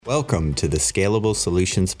Welcome to the Scalable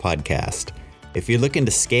Solutions Podcast. If you're looking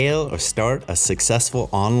to scale or start a successful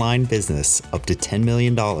online business up to $10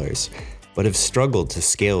 million, but have struggled to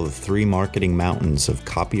scale the three marketing mountains of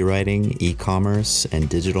copywriting, e-commerce, and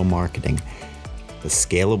digital marketing, the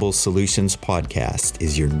Scalable Solutions Podcast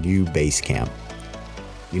is your new base camp.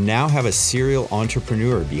 You now have a serial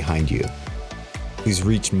entrepreneur behind you who's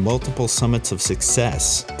reached multiple summits of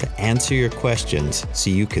success to answer your questions so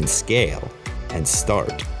you can scale and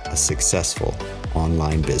start a successful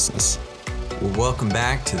online business. Well, welcome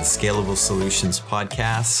back to the Scalable Solutions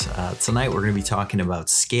Podcast. Tonight, we're going to be talking about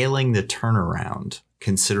scaling the turnaround,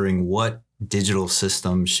 considering what digital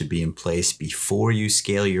systems should be in place before you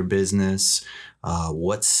scale your business,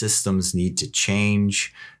 what systems need to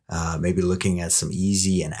change, maybe looking at some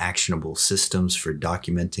easy and actionable systems for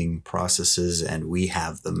documenting processes. And we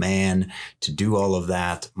have the man to do all of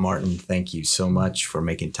that. Martin, thank you so much for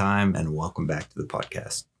making time and welcome back to the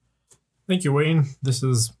podcast. Thank you, Wayne. This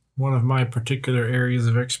is one of my particular areas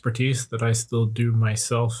of expertise that I still do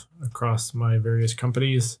myself across my various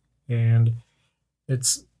companies. And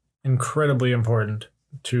it's incredibly important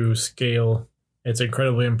to scale. It's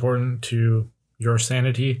incredibly important to your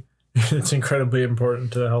sanity. It's incredibly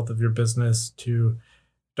important to the health of your business to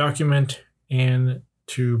document and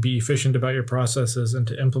to be efficient about your processes and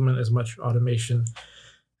to implement as much automation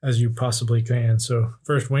as you possibly can. So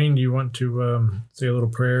first, Wayne, do you want to say a little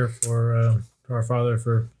prayer for our Father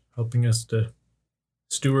for helping us to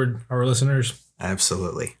steward our listeners?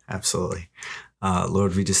 Absolutely.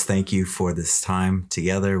 Lord, we just thank you for this time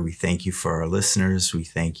together. We thank you for our listeners. We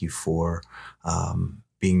thank you for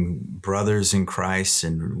being brothers in Christ,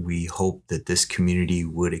 and we hope that this community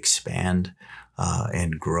would expand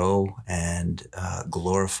and grow and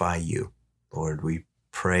glorify you. Lord, we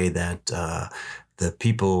pray that the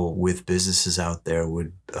people with businesses out there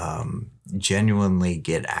would genuinely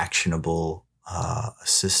get actionable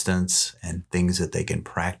assistance and things that they can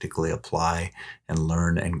practically apply and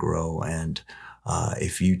learn and grow. And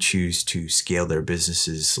if you choose to scale their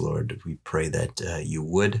businesses, Lord, we pray that you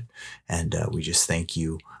would. And we just thank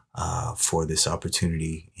you for this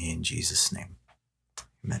opportunity in Jesus' name.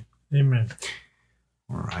 Amen. Amen.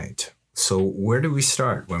 All right. So where do we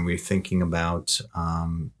start when we're thinking about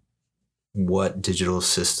what digital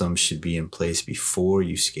systems should be in place before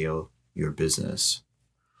you scale your business?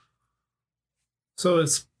 So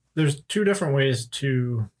there's two different ways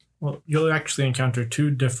you'll actually encounter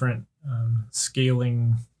two different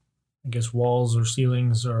scaling, walls or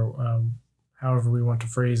ceilings or however we want to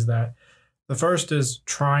phrase that. The first is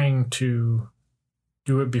trying to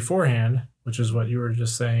do it beforehand, which is what you were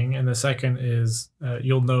just saying. And the second is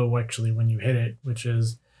you'll know actually when you hit it, which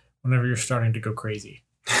is whenever you're starting to go crazy.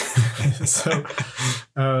 So,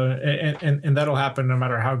 and that'll happen no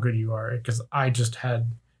matter how good you are, because I just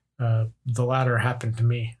had the latter happen to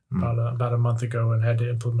me about a month ago and had to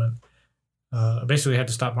implement. Basically had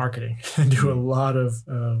to stop marketing and do a lot of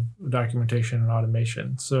documentation and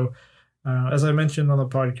automation. So as I mentioned on the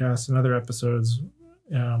podcast and other episodes,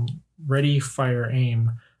 ready, fire,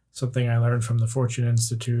 aim, something I learned from the Fortune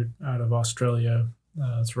Institute out of Australia.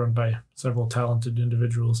 It's run by several talented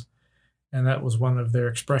individuals. And that was one of their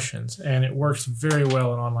expressions. And it works very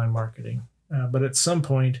well in online marketing. But at some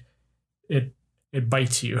point, it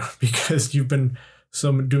bites you because you've been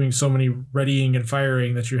doing so many readying and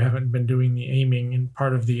firing that you haven't been doing the aiming. And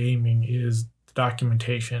part of the aiming is the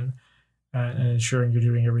documentation and ensuring you're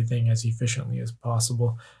doing everything as efficiently as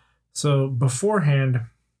possible. So beforehand,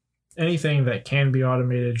 anything that can be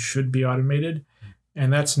automated should be automated.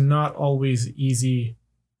 And that's not always easy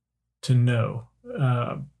to know.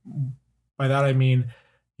 By that, I mean,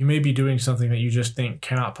 you may be doing something that you just think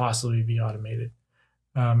cannot possibly be automated.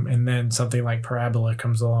 And then something like Parabola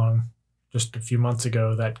comes along just a few months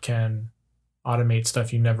ago that can automate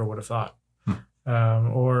stuff you never would have thought.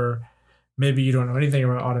 Or maybe you don't know anything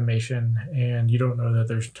about automation and you don't know that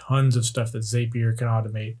there's tons of stuff that Zapier can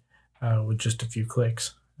automate with just a few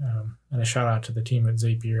clicks. And a shout out to the team at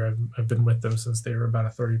Zapier. I've been with them since they were about a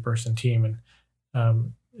 30-person team,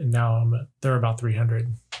 and now they're about 300.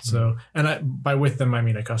 So, and by with them, I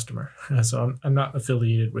mean a customer. So I'm not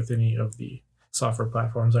affiliated with any of the software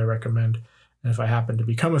platforms I recommend. And if I happen to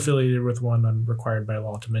become affiliated with one, I'm required by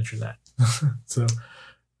law to mention that. So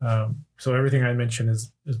everything I mention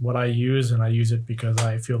is what I use, and I use it because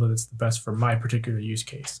I feel that it's the best for my particular use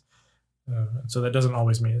case. So that doesn't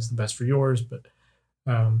always mean it's the best for yours, but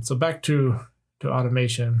so back to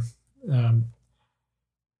automation.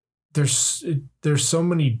 There's so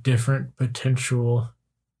many different potential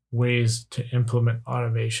ways to implement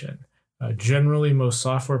automation. Generally, most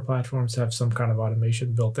software platforms have some kind of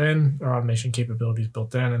automation built in or automation capabilities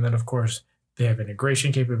built in. And then, of course, they have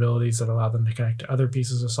integration capabilities that allow them to connect to other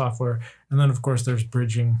pieces of software. And then, of course, there's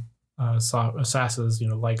bridging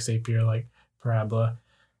SaaSes, like Zapier, like Parabola.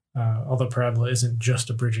 Although Parabola isn't just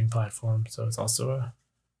a bridging platform, so it's also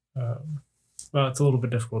it's a little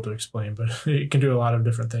bit difficult to explain, but it can do a lot of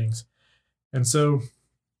different things. And so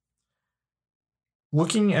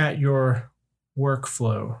looking at your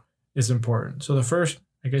workflow is important. So the first,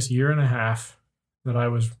 I guess, year and a half that I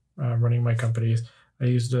was running my companies, I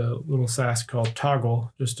used a little SaaS called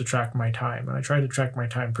Toggle just to track my time. And I tried to track my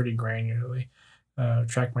time pretty granularly,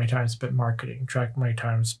 track my time spent marketing, track my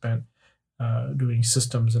time spent doing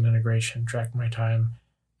systems and integration, track my time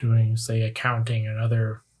doing, say, accounting and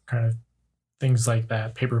other kind of things like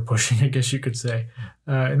that, paper pushing, I guess you could say.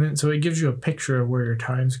 And then so it gives you a picture of where your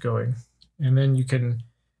time's going. And then you can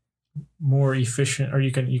more efficient, or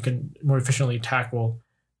you can more efficiently tackle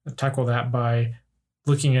that by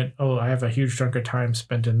looking at, I have a huge chunk of time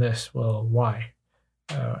spent in this. Well, why?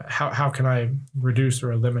 How can I reduce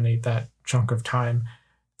or eliminate that chunk of time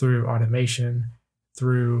through automation,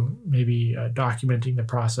 through maybe documenting the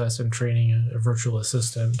process and training a virtual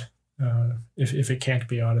assistant if it can't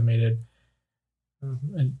be automated.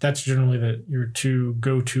 And that's generally your two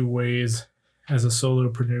go-to ways as a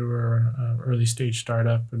solopreneur or an early stage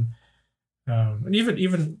startup, and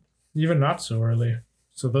even not so early.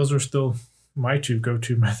 So those are still my two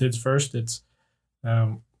go-to methods. First, it's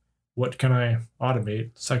what can I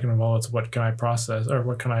automate? Second of all, it's what can I process or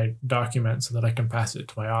what can I document so that I can pass it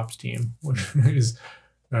to my ops team, which is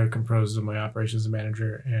composed of my operations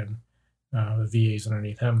manager and the VAs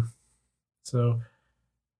underneath him. So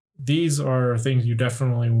these are things you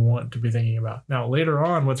definitely want to be thinking about. Now, later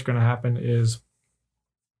on, what's going to happen is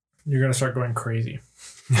you're going to start going crazy,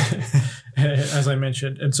 as I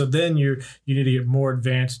mentioned. And so then you need to get more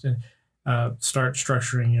advanced and start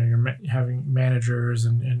structuring, you're having managers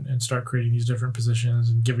and start creating these different positions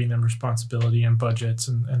and giving them responsibility and budgets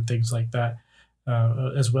and things like that,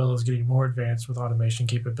 as well as getting more advanced with automation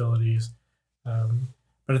capabilities.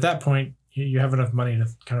 But at that point, you have enough money to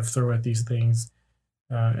kind of throw at these things,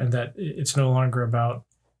 and that it's no longer about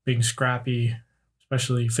being scrappy,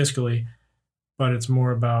 especially fiscally, but it's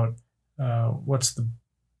more about what's the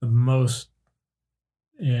most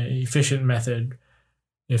efficient method.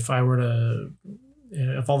 If all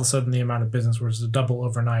of a sudden the amount of business was to double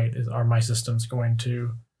overnight, are my systems going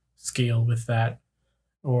to scale with that,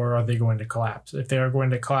 or are they going to collapse? If they are going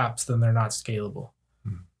to collapse, then they're not scalable.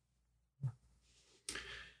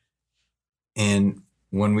 And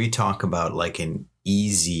when we talk about like an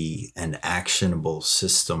easy and actionable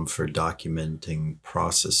system for documenting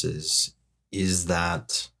processes, is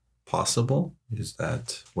that possible?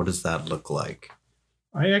 What does that look like?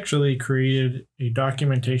 I actually created a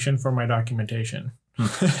documentation for my documentation.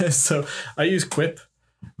 So I use Quip,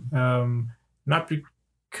 not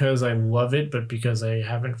because I love it, but because I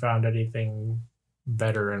haven't found anything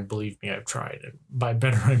better. And believe me, I've tried it. By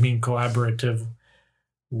better, I mean collaborative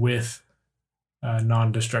with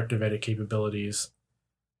non-destructive edit capabilities.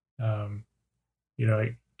 You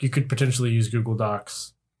could potentially use Google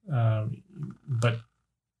Docs, but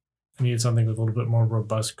I needed something with a little bit more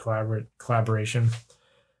robust collaboration.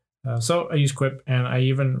 So I use Quip, and I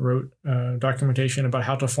even wrote documentation about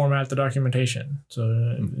how to format the documentation.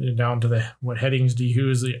 So down to what headings do you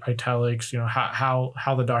use, the italics,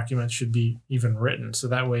 how the documents should be even written. So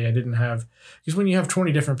that way I didn't have, because when you have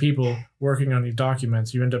 20 different people working on these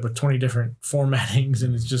documents, you end up with 20 different formattings,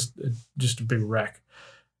 and it's just a big wreck.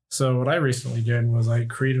 So what I recently did was I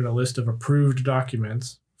created a list of approved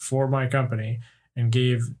documents for my company and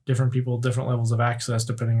gave different people different levels of access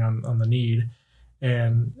depending on the need.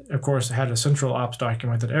 And of course, I had a central ops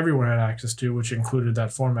document that everyone had access to, which included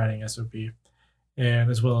that formatting SOP,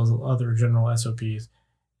 and as well as other general SOPs,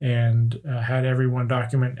 and had everyone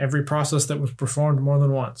document every process that was performed more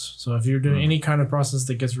than once. So if you're doing any kind of process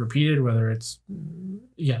that gets repeated, whether it's,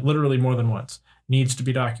 literally more than once, needs to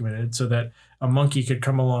be documented so that a monkey could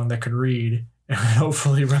come along that could read and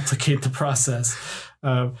hopefully replicate the process.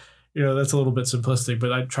 That's a little bit simplistic,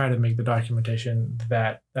 but I try to make the documentation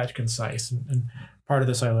that concise. And part of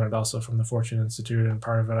this I learned also from the Fortune Institute, and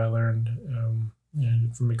part of it I learned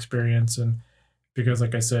from experience. And because,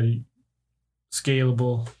 like I said,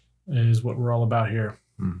 scalable is what we're all about here.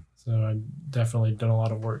 So I definitely done a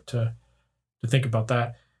lot of work to think about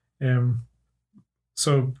that.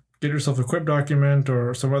 So get yourself a Quip document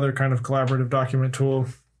or some other kind of collaborative document tool.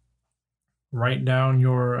 Write down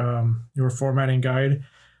your formatting guide.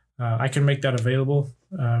 I can make that available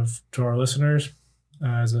to our listeners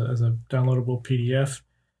as a downloadable PDF.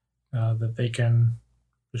 that they can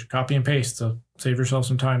just copy and paste. So save yourself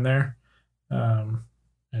some time there,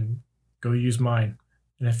 and go use mine.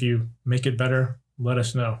 And if you make it better, let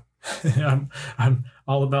us know. I'm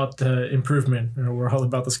all about the improvement. We're all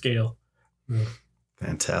about the scale. Yeah.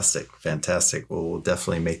 Fantastic. Well, we'll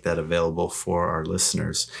definitely make that available for our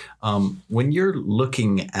listeners. When you're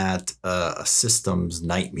looking at a systems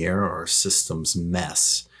nightmare or a systems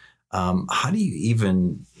mess, how do you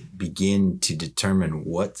even begin to determine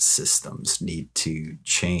what systems need to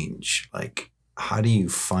change? Like, how do you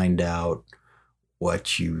find out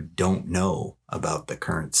what you don't know about the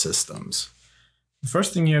current systems? The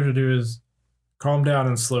first thing you have to do is calm down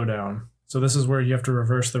and slow down. So this is where you have to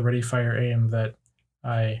reverse the ready, fire, aim that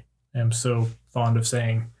I am so fond of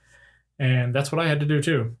saying. And that's what I had to do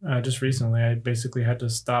too. Just recently, I basically had to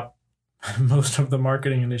stop most of the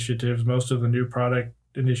marketing initiatives, most of the new product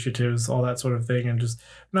initiatives, all that sort of thing, and just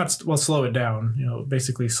slow it down,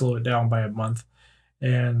 basically slow it down by a month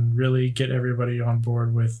and really get everybody on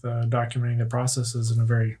board with documenting the processes in a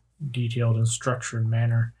very detailed and structured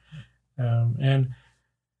manner. And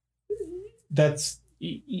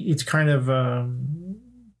it's kind of,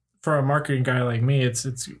 for a marketing guy like me, it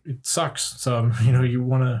sucks some.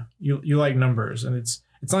 You like numbers, and it's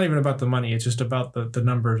not even about the money. It's just about the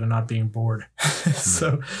numbers and not being bored.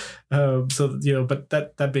 So but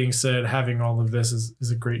that being said, having all of this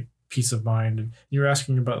is a great peace of mind. And you're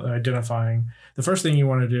asking about identifying. The first thing you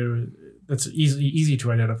want to do that's easy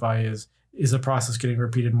to identify is a process getting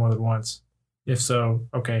repeated more than once. If so,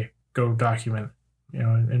 okay, go document.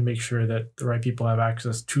 And make sure that the right people have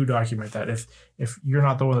access to document that. If you're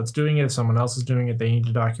not the one that's doing it, if someone else is doing it, they need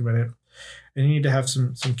to document it. And you need to have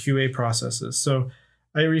some QA processes. So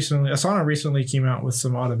Asana recently came out with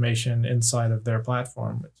some automation inside of their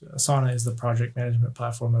platform. Asana is the project management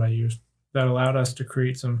platform that I use that allowed us to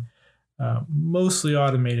create some mostly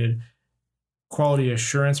automated quality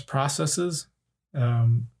assurance processes.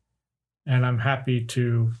 And I'm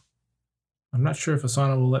not sure if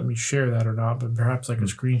Asana will let me share that or not, but perhaps I can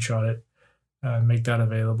screenshot it and make that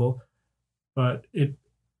available. But it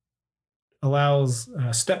allows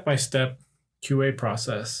a step-by-step QA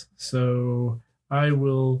process. So I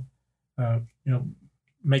will,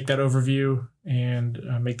 make that overview and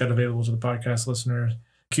make that available to the podcast listeners.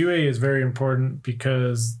 QA is very important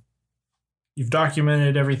because you've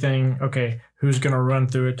documented everything. Okay, who's going to run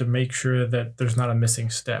through it to make sure that there's not a missing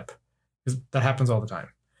step? Because that happens all the time.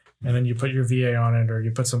 And then you put your VA on it, or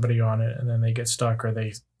you put somebody on it, and then they get stuck or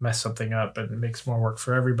they mess something up, and it makes more work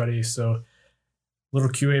for everybody. So a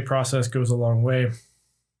little QA process goes a long way.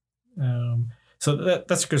 So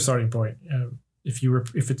that's a good starting point.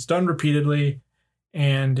 If it's done repeatedly,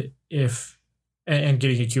 and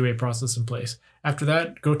getting a QA process in place. After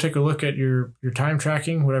that, go take a look at your time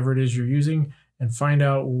tracking, whatever it is you're using, and find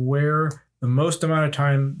out where the most amount of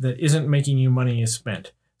time that isn't making you money is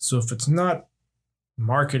spent. So if it's not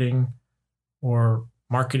marketing or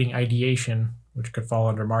marketing ideation, which could fall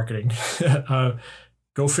under marketing,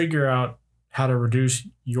 go figure out how to reduce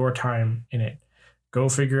your time in it. Go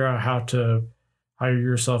figure out how to hire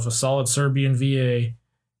yourself a solid Serbian VA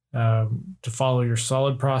to follow your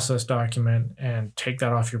solid process document and take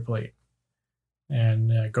that off your plate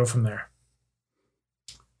and go from there.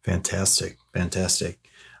 Fantastic.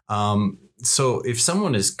 So if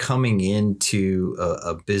someone is coming into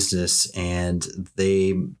a business and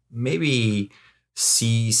they maybe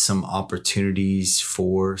see some opportunities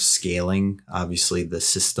for scaling, obviously the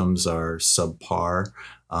systems are subpar,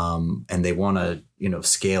 and they want to,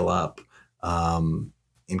 scale up and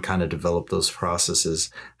kind of develop those processes.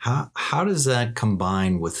 How does that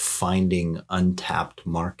combine with finding untapped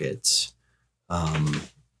markets,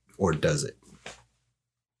 or does it?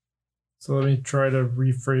 So let me try to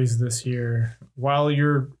rephrase this here. While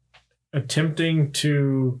you're attempting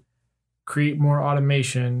to create more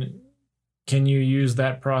automation, can you use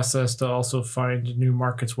that process to also find new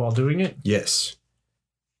markets while doing it? Yes.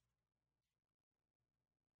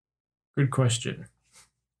 Good question.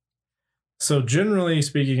 So generally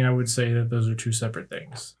speaking, I would say that those are two separate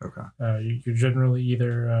things. Okay. You're generally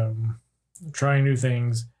either trying new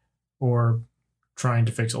things or trying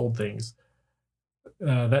to fix old things.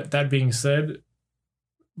 That being said,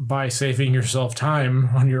 by saving yourself time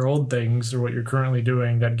on your old things or what you're currently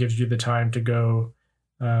doing, that gives you the time to go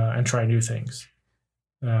and try new things.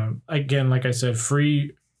 Again, like I said,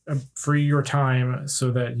 free your time so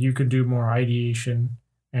that you can do more ideation,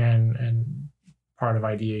 and part of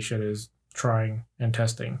ideation is trying and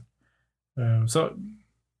testing. So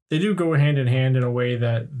they do go hand in hand in a way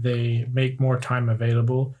that they make more time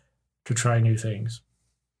available to try new things.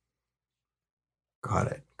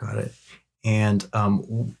 Got it. And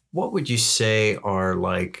what would you say are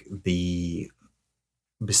like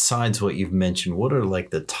besides what you've mentioned, what are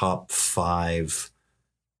like the top 5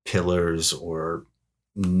 pillars or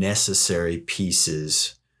necessary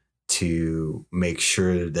pieces to make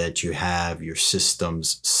sure that you have your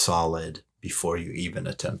systems solid before you even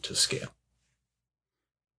attempt to scale?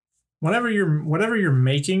 Whatever you're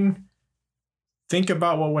making, think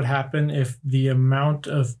about what would happen if the amount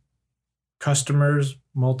of customers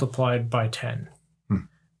multiplied by 10.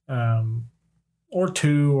 Or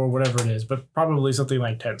 2 or whatever it is, but probably something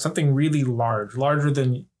like 10, something really larger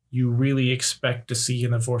than you really expect to see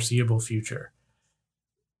in the foreseeable future.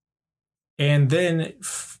 And then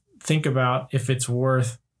think about if it's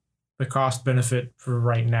worth the cost benefit for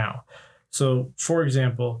right now. So for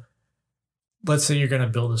example, let's say you're going to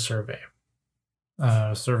build a survey in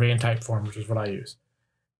Typeform, which is what I use.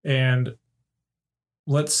 And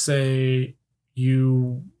let's say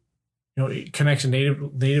it connects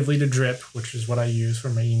natively to Drip, which is what I use for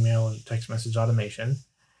my email and text message automation.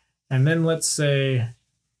 And then let's say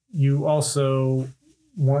you also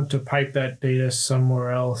want to pipe that data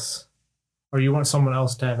somewhere else, or you want someone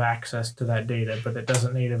else to have access to that data, but it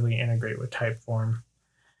doesn't natively integrate with Typeform.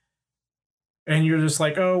 And you're just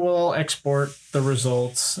like, oh, well, I'll export the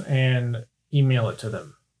results and email it to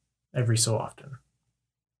them every so often.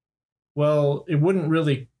 Well, it wouldn't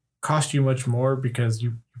really cost you much more because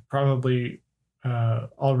you probably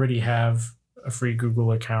already have a free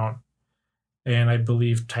Google account. And I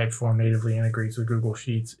believe Typeform natively integrates with Google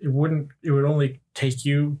Sheets. It would only take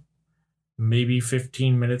you maybe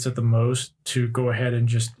 15 minutes at the most to go ahead and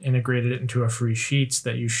just integrate it into a free Sheets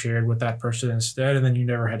that you shared with that person instead. And then you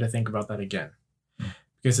never had to think about that again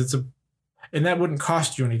because and that wouldn't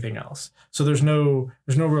cost you anything else. So there's no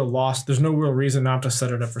real loss. There's no real reason not to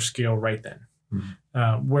set it up for scale right then.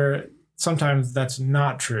 Where sometimes that's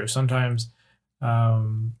not true. Sometimes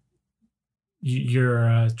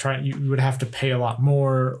you would have to pay a lot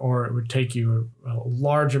more, or it would take you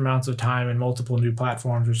large amounts of time and multiple new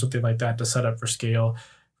platforms or something like that to set up for scale.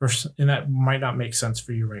 And that might not make sense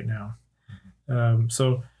for you right now.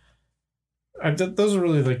 So those are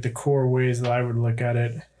really like the core ways that I would look at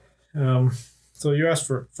it. So you asked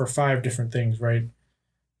for 5 different things, right?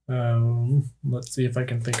 Let's see if I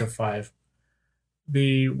can think of 5.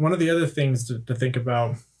 One of the other things to think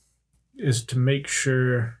about is to make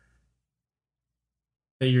sure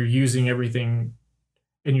that you're using everything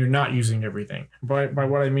and you're not using everything. By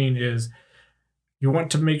what I mean is you want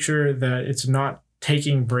to make sure that it's not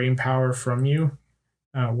taking brain power from you,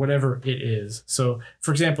 whatever it is. So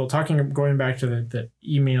for example, going back to the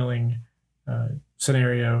emailing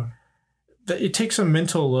scenario, it takes a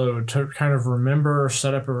mental load to kind of remember or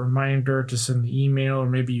set up a reminder to send the email, or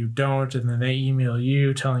maybe you don't, and then they email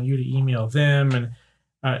you telling you to email them. And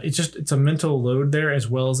it's a mental load there as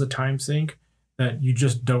well as a time sink that you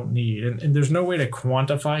just don't need. And there's no way to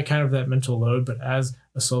quantify kind of that mental load, but as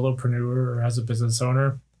a solopreneur or as a business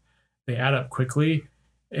owner, they add up quickly.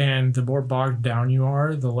 And the more bogged down you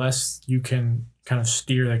are, the less you can kind of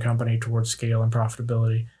steer the company towards scale and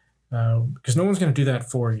profitability. Because no one's going to do that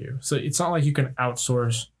for you. So it's not like you can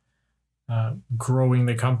outsource growing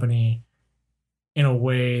the company in a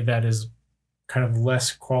way that is kind of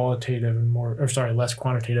less quantitative and more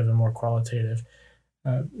qualitative.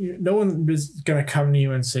 No one is going to come to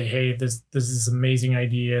you and say, hey, this is an amazing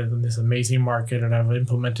idea and this amazing market, and I've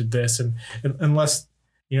implemented this. And unless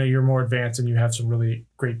you're more advanced and you have some really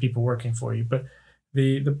great people working for you. But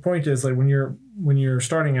the point is, like, when you're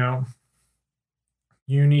starting out,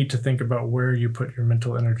 you need to think about where you put your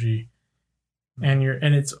mental energy, and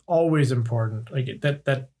it's always important. Like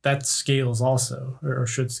that scales also, or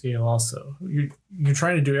should scale also. You're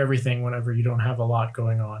trying to do everything whenever you don't have a lot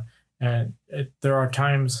going on, and there are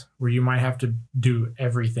times where you might have to do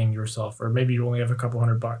everything yourself, or maybe you only have a couple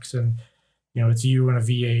 $100 and it's you and a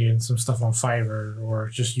VA and some stuff on Fiverr, or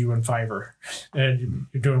just you and Fiverr, and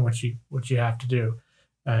you're doing what you have to do.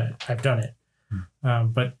 I've done it,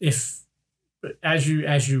 but as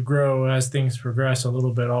you grow, as things progress a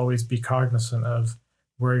little bit, always be cognizant of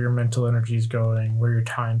where your mental energy is going, where your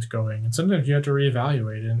time's going, and sometimes you have to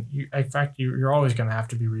reevaluate. And in fact, you're always going to have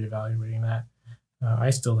to be reevaluating that.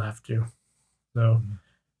 I still have to. So.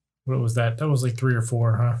 What was that? That was like 3 or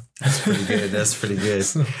 4, huh? That's pretty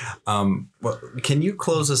good. Well, can you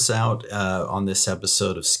close us out on this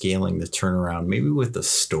episode of Scaling the Turnaround, maybe with a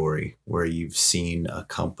story where you've seen a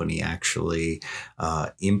company actually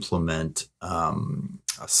implement a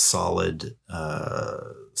solid,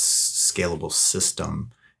 scalable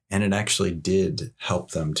system, and it actually did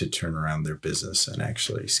help them to turn around their business and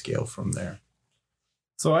actually scale from there?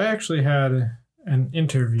 So I actually had an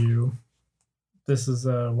interview This is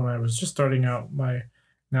when I was just starting out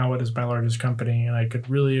now what is my largest company, and I could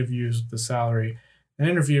really have used the salary. An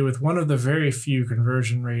interview with one of the very few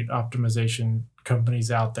conversion rate optimization companies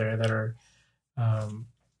out there that are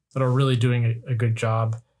really doing a good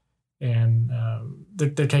job, and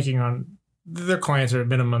they're taking on their clients are at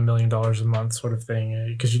minimum $1 million a month sort of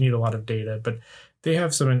thing, because you need a lot of data, but they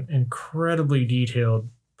have some incredibly detailed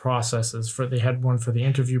processes. They had one for the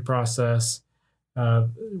interview process,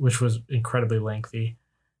 which was incredibly lengthy.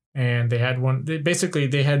 And they had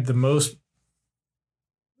they had the most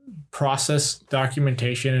process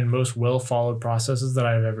documentation and most well-followed processes that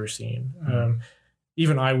I've ever seen.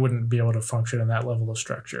 Even I wouldn't be able to function in that level of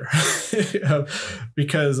structure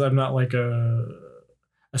because I'm not like a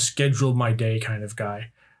schedule my day kind of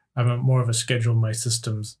guy. I'm more of a schedule my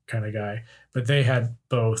systems kind of guy. But they had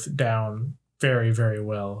both down very, very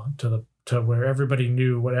well to where everybody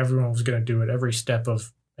knew what everyone was going to do at every step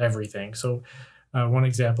of everything. So one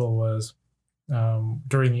example was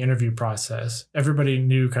during the interview process, everybody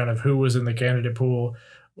knew kind of who was in the candidate pool,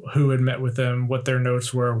 who had met with them, what their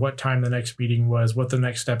notes were, what time the next meeting was, what the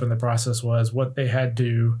next step in the process was, what they had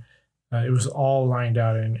to. It was all lined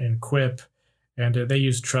out in Quip, and they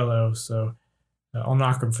used Trello. So I'll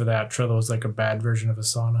knock them for that. Trello is like a bad version of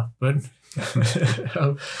Asana, but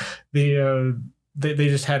they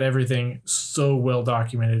just had everything so well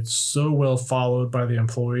documented, so well followed by the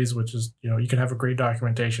employees, which is, you can have a great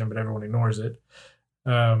documentation, but everyone ignores it.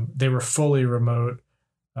 They were fully remote.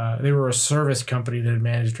 They were a service company that had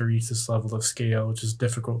managed to reach this level of scale, which is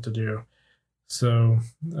difficult to do. So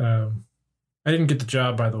I didn't get the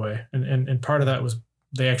job, by the way. And part of that was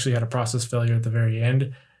they actually had a process failure at the very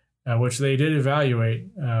end, which they did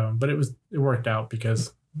evaluate. But it worked out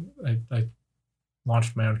because I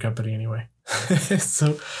launched my own company anyway.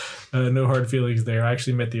 So no hard feelings there. I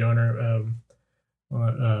actually met the owner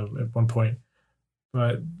at one point,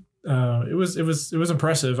 but it was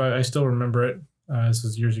impressive. I still remember it. This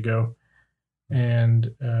was years ago,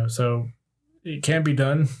 and so it can be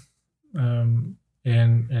done,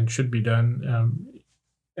 and should be done.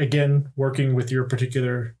 Again, working with your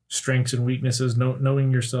particular strengths and weaknesses,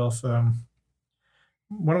 knowing yourself.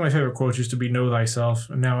 One of my favorite quotes used to be "Know thyself,"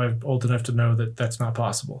 and now I'm old enough to know that that's not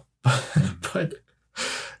possible. But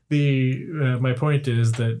my point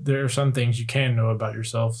is that there are some things you can know about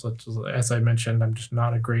yourself. Such as I mentioned, I'm just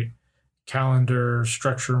not a great calendar,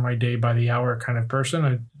 structure my day by the hour kind of person.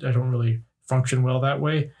 I don't really function well that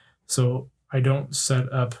way. So I don't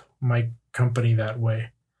set up my company that way.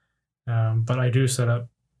 But I do set up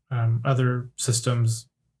other systems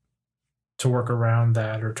to work around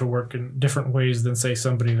that, or to work in different ways than, say,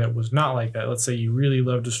 somebody that was not like that. Let's say you really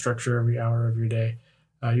love to structure every hour of your day.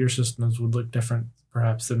 Your systems would look different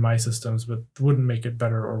perhaps than my systems, but wouldn't make it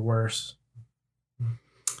better or worse.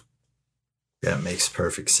 Yeah, it makes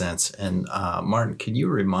perfect sense. And Martin, can you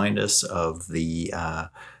remind us of the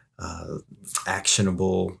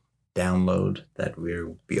actionable download that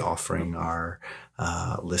we'll be offering our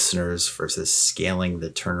listeners for this Scaling the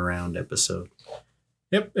Turnaround episode?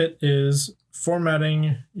 Yep, it is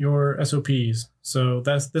formatting your SOPs. So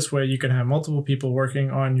this way you can have multiple people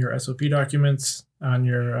working on your SOP documents, on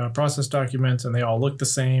your process documents, and they all look the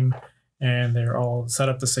same, and they're all set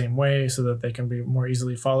up the same way so that they can be more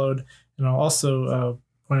easily followed. And I'll also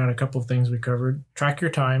point out a couple of things we covered. Track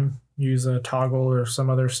your time. Use a Toggle or some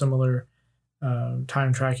other similar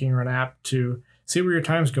time tracking or an app to see where your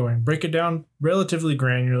time's going. Break it down relatively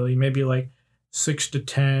granularly, maybe like 6 to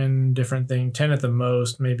 10 different things, 10 at the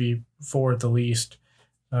most, maybe 4 at the least.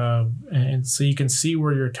 And so you can see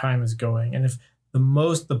where your time is going. And if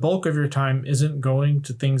the bulk of your time isn't going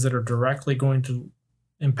to things that are directly going to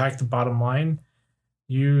impact the bottom line,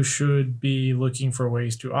 you should be looking for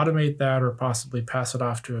ways to automate that or possibly pass it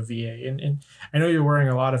off to a VA. And I know you're wearing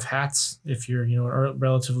a lot of hats if you're,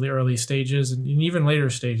 relatively early stages, and even later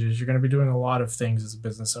stages, you're going to be doing a lot of things as a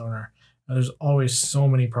business owner. There's always so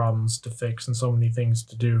many problems to fix and so many things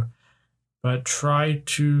to do. But try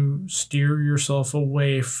to steer yourself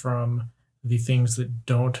away from the things that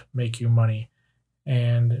don't make you money.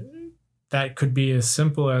 And that could be as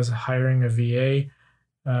simple as hiring a VA,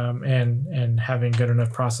 and having good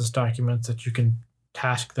enough process documents that you can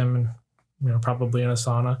task them, probably in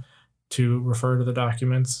Asana, to refer to the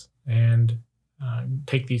documents and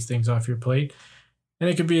take these things off your plate. And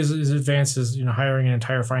it could be as advanced as hiring an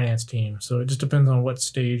entire finance team. So it just depends on what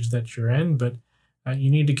stage that you're in, but you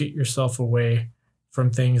need to get yourself away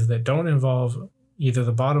from things that don't involve either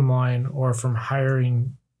the bottom line or from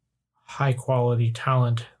hiring high quality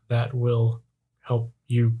talent that will help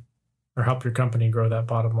you or help your company grow that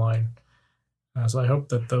bottom line. So I hope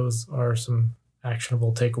that those are some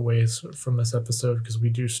actionable takeaways from this episode, because we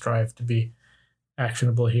do strive to be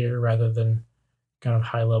actionable here rather than kind of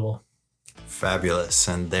high level. Fabulous.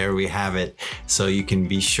 And there we have it. So you can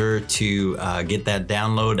be sure to get that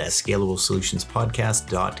download at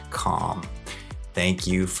scalablesolutionspodcast.com. Thank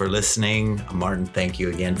you for listening. Martin, thank you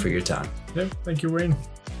again for your time. Yep. Thank you, Wayne.